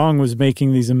 Chen Rong was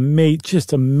making these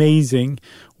just amazing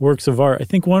works of art. I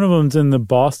think one of them's in the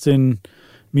Boston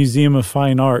Museum of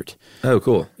Fine Art. Oh,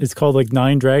 cool! It's called like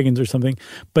Nine Dragons or something.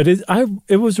 But it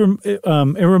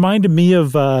reminded me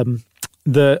of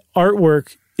the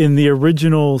artwork in the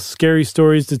original Scary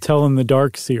Stories to Tell in the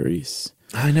Dark series.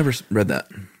 I never read that.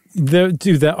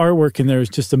 That artwork in there is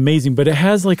just amazing, but it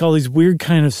has like all these weird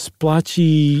kind of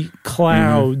splotchy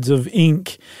clouds of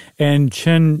ink, and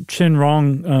Chen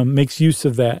Rong makes use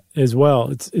of that as well.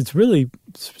 It's really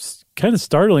kind of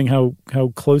startling how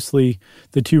closely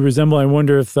the two resemble. I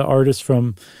wonder if the artist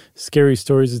from Scary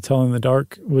Stories to Tell in the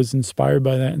Dark was inspired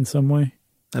by that in some way.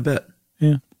 I bet.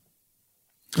 Yeah.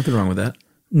 Nothing wrong with that.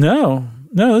 No,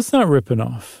 that's not ripping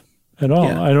off at all.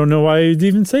 Yeah. I don't know why you'd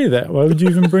even say that. Why would you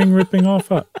even bring ripping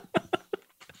off up?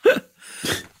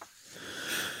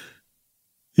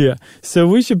 Yeah. So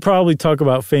we should probably talk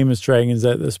about famous dragons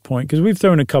at this point, because we've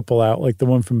thrown a couple out, like the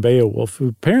one from Beowulf, who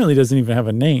apparently doesn't even have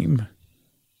a name.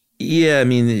 Yeah, I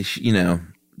mean,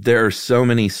 there are so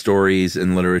many stories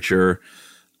in literature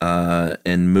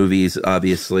and movies,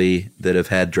 obviously, that have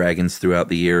had dragons throughout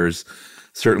the years.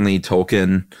 Certainly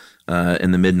Tolkien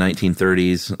in the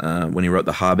mid-1930s when he wrote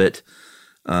The Hobbit.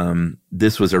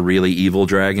 This was a really evil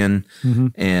dragon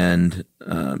and,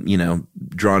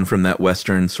 drawn from that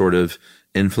Western sort of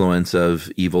influence of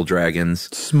evil dragons.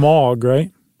 Smaug,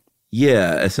 right?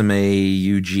 Yeah,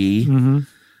 Smaug.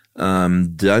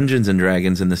 Dungeons and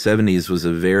Dragons in the 70s was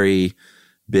a very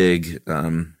big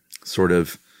sort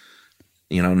of,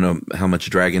 I don't know how much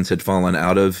dragons had fallen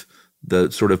out of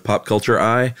the sort of pop culture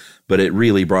eye, but it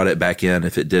really brought it back in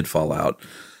if it did fall out.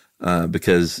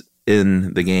 Because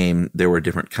in the game, there were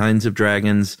different kinds of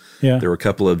dragons. Yeah. There were a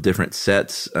couple of different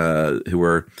sets who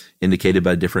were indicated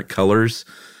by different colors.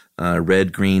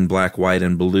 Red, green, black, white,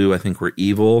 and blue, I think, were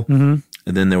evil. And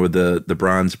then there were the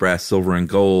bronze, brass, silver, and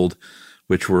gold,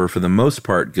 which were for the most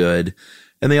part good.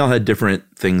 And they all had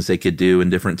different things they could do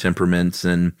and different temperaments.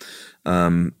 And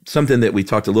something that we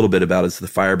talked a little bit about is the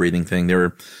fire-breathing thing.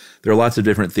 There are lots of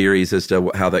different theories as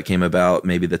to how that came about.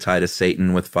 Maybe the tie to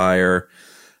Satan with fire.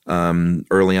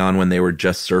 Early on when they were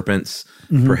just serpents,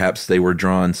 perhaps they were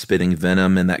drawn spitting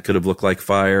venom, and that could have looked like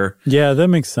fire. Yeah, that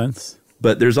makes sense.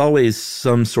 But there's always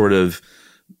some sort of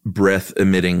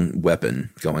breath-emitting weapon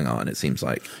going on, it seems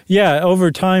like. Yeah,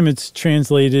 over time it's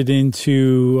translated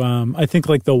into, I think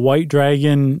like the white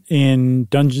dragon in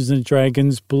Dungeons &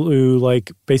 Dragons blew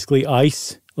like basically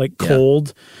ice, like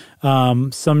cold.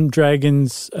 Some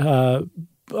dragons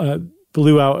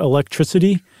blew out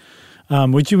electricity,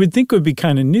 which you would think would be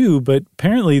kind of new, but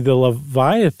apparently the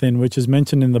Leviathan, which is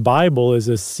mentioned in the Bible, is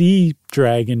a sea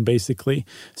dragon, basically,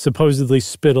 supposedly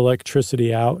spit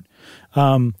electricity out.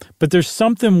 But there's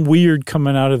something weird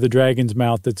coming out of the dragon's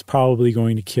mouth that's probably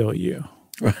going to kill you.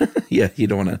 Yeah, you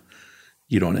don't want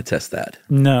to test that.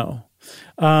 No.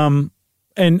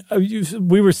 And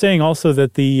we were saying also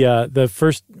that the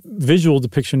first visual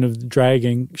depiction of the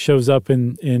dragon shows up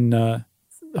in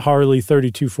Harley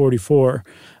 3244.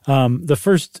 The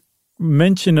first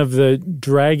mention of the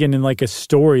dragon in like a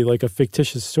story, like a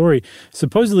fictitious story,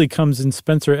 supposedly comes in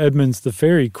Spencer Edmonds' The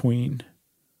Fairy Queen.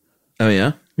 Oh,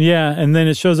 yeah? Yeah, and then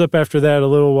it shows up after that a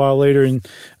little while later in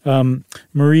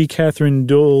Marie Catherine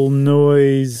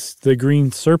D'Aulnoy's The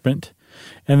Green Serpent,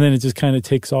 and then it just kind of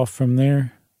takes off from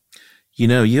there. You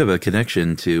know, you have a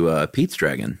connection to Pete's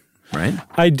Dragon, right?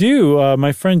 I do.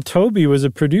 My friend Toby was a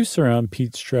producer on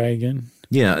Pete's Dragon.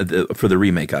 Yeah, for the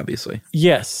remake, obviously.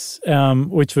 Yes,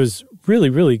 which was really,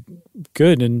 really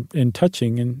good and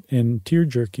touching and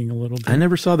tear-jerking a little bit. I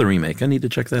never saw the remake. I need to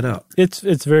check that out. It's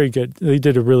very good. They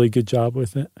did a really good job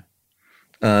with it.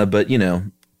 But, you know,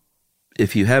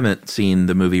 if you haven't seen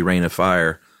the movie Reign of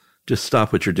Fire, just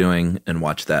stop what you're doing and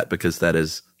watch that, because that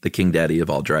is the king daddy of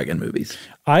all dragon movies.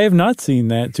 I have not seen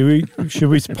that. Should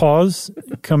we pause,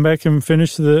 come back and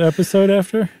finish the episode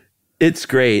after? It's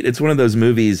great. It's one of those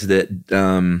movies that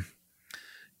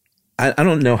I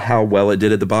don't know how well it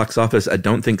did at the box office. I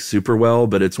don't think super well,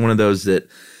 but it's one of those that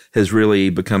has really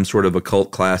become sort of a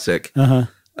cult classic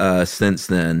since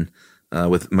then,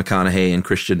 with McConaughey and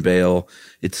Christian Bale.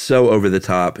 It's so over the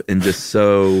top and just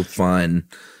so fun.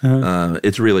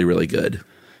 It's really, really good.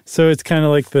 So it's kind of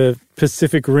like the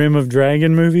Pacific Rim of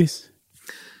dragon movies?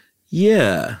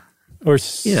 Yeah. Or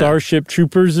Starship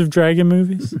Troopers of dragon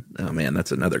movies? Oh, man,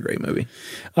 that's another great movie.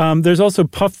 There's also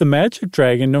Puff the Magic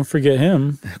Dragon. Don't forget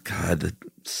him. Oh, God, the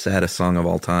saddest song of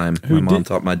all time. My mom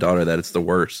taught my daughter that it's the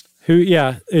worst.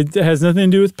 It has nothing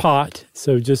to do with pot.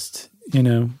 So just,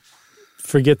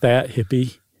 forget that,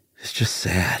 hippie. It's just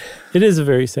sad. It is a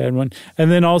very sad one.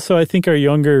 And then also, I think our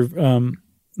younger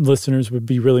listeners would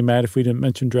be really mad if we didn't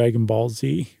mention Dragon Ball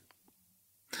Z.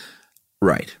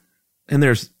 Right. And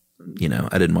there's...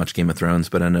 I didn't watch Game of Thrones,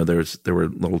 but I know there were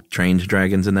little trained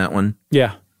dragons in that one.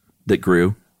 Yeah. That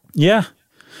grew. Yeah.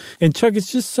 And Chuck,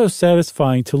 it's just so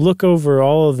satisfying to look over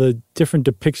all of the different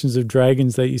depictions of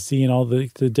dragons that you see and all the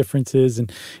differences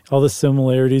and all the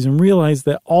similarities and realize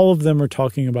that all of them are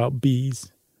talking about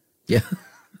bees. Yeah.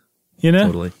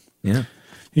 Totally. Yeah.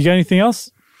 You got anything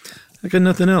else? I got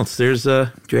nothing else. There's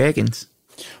dragons.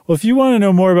 Well, if you want to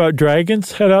know more about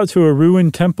dragons, head out to a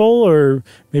ruined temple or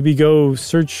maybe go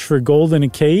search for gold in a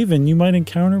cave and you might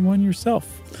encounter one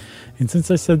yourself. And since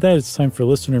I said that, it's time for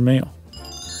listener mail.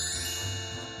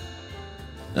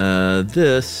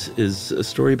 This is a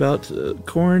story about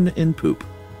corn and poop.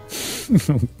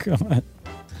 Oh, God.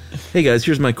 Hey, guys,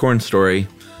 here's my corn story.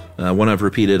 One I've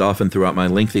repeated often throughout my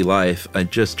lengthy life. I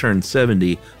just turned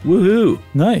 70. Woohoo!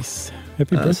 Nice.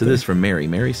 Happy birthday. So this is from Mary.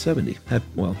 Mary's 70.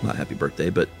 Well, not happy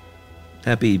birthday, but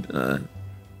happy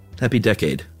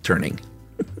decade turning.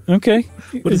 Okay.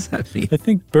 What does that mean? I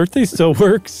think birthday still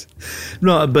works.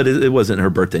 No, but it wasn't her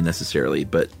birthday necessarily,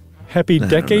 but... Happy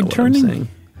decade turning?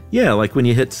 Yeah, like when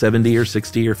you hit 70 or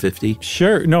 60 or 50.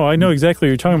 Sure. No, I know exactly what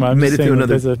you're talking about. I'm made it through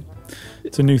another...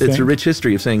 It's a new thing. It's a rich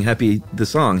history of saying the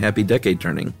song, Happy Decade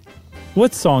Turning.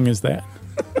 What song is that?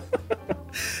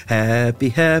 Happy,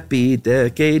 happy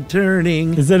decade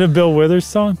turning. Is that a Bill Withers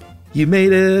song? You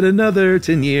made it another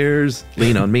 10 years.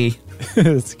 Lean on me.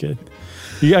 That's good.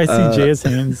 I see Jay's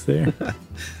hands there.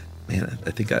 Man,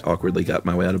 I think I awkwardly got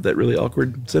my way out of that really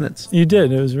awkward sentence. You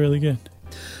did. It was really good.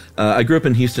 I grew up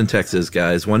in Houston, Texas,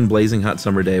 guys. One blazing hot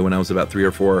summer day when I was about 3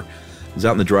 or 4, I was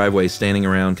out in the driveway standing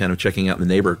around kind of checking out the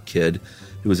neighbor kid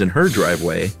who was in her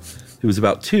driveway, who was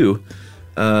about 2.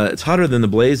 It's hotter than the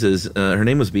blazes. Her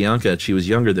name was Bianca. She was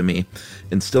younger than me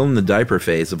and still in the diaper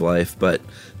phase of life, but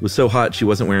it was so hot she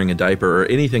wasn't wearing a diaper or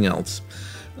anything else.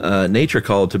 Nature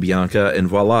called to Bianca, and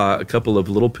voila, a couple of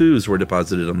little poos were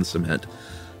deposited on the cement.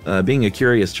 Being a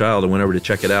curious child, I went over to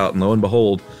check it out, and lo and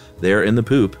behold, there in the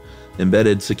poop,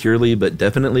 embedded securely but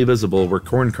definitely visible, were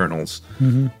corn kernels.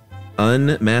 Mm-hmm.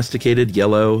 Unmasticated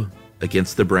yellow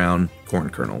against the brown corn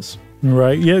kernels.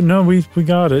 Right. Yeah, no, we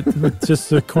got it. It's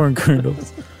just the corn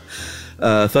kernels.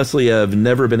 Thusly, I've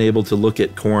never been able to look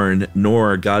at corn,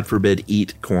 nor, God forbid,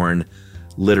 eat corn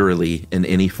literally in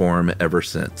any form ever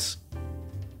since.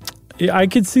 Yeah, I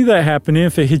could see that happening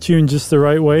if it hit you in just the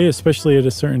right way, especially at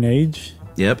a certain age.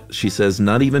 Yep. She says,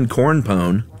 not even corn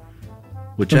pone,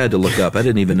 which I had to look up. I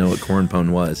didn't even know what corn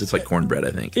pone was. It's like cornbread,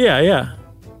 I think. Yeah.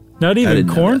 Not even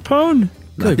corn pone?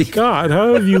 Good God,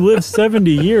 how have you lived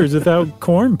 70 years without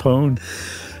corn pone?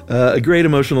 A great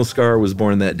emotional scar was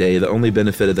born that day. The only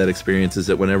benefit of that experience is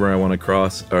that whenever I want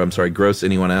to gross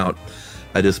anyone out,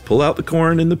 I just pull out the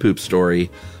corn in the poop story.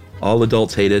 All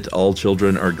adults hate it. All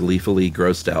children are gleefully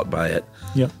grossed out by it.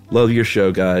 Yep. Love your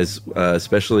show, guys,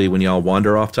 especially when y'all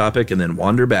wander off topic and then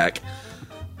wander back.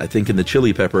 I think in the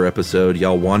Chili Pepper episode,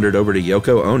 y'all wandered over to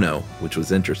Yoko Ono, which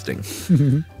was interesting.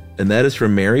 And that is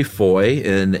from Mary Foy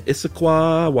in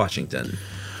Issaquah, Washington.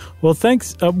 Well,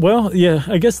 thanks.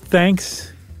 I guess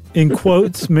thanks in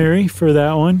quotes, Mary, for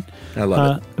that one. I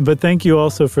love it. But thank you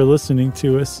also for listening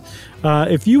to us.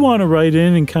 If you want to write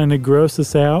in and kind of gross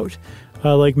us out,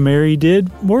 like Mary did,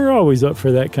 we're always up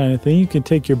for that kind of thing. You can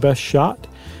take your best shot.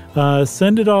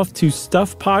 Send it off to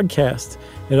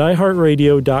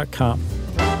stuffpodcast@iheartradio.com.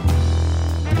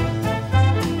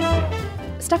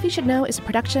 Stuff You Should Know is a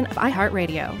production of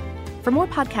iHeartRadio. For more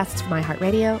podcasts from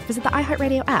iHeartRadio, visit the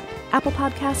iHeartRadio app, Apple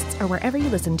Podcasts, or wherever you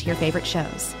listen to your favorite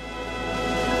shows.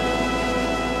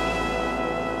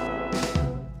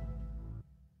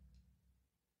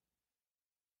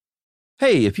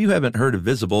 Hey, if you haven't heard of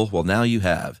Visible, well, now you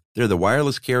have. They're the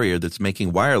wireless carrier that's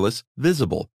making wireless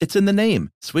visible. It's in the name.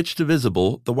 Switch to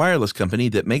Visible, the wireless company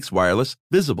that makes wireless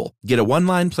visible. Get a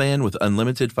one-line plan with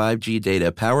unlimited 5G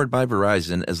data powered by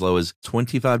Verizon as low as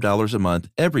 $25 a month,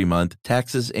 every month,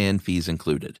 taxes and fees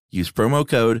included. Use promo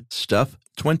code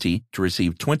STUFF20 to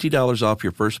receive $20 off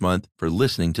your first month for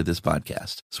listening to this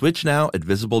podcast. Switch now at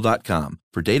Visible.com.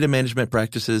 For data management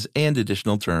practices and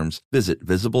additional terms, visit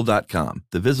Visible.com.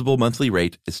 The Visible monthly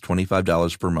rate is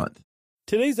 $25 per month.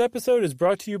 Today's episode is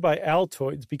brought to you by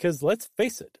Altoids because, let's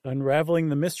face it, unraveling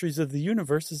the mysteries of the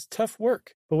universe is tough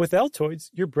work. But with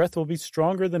Altoids, your breath will be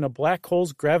stronger than a black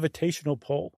hole's gravitational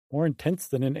pull, more intense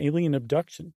than an alien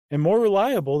abduction, and more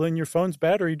reliable than your phone's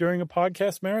battery during a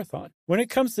podcast marathon. When it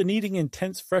comes to needing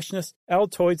intense freshness,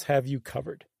 Altoids have you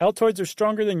covered. Altoids are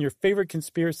stronger than your favorite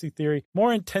conspiracy theory,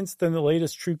 more intense than the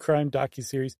latest true crime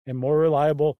docuseries, and more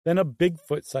reliable than a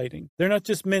Bigfoot sighting. They're not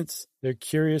just mints, they're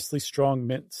curiously strong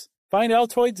mints. Find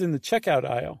Altoids in the checkout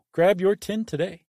aisle. Grab your tin today.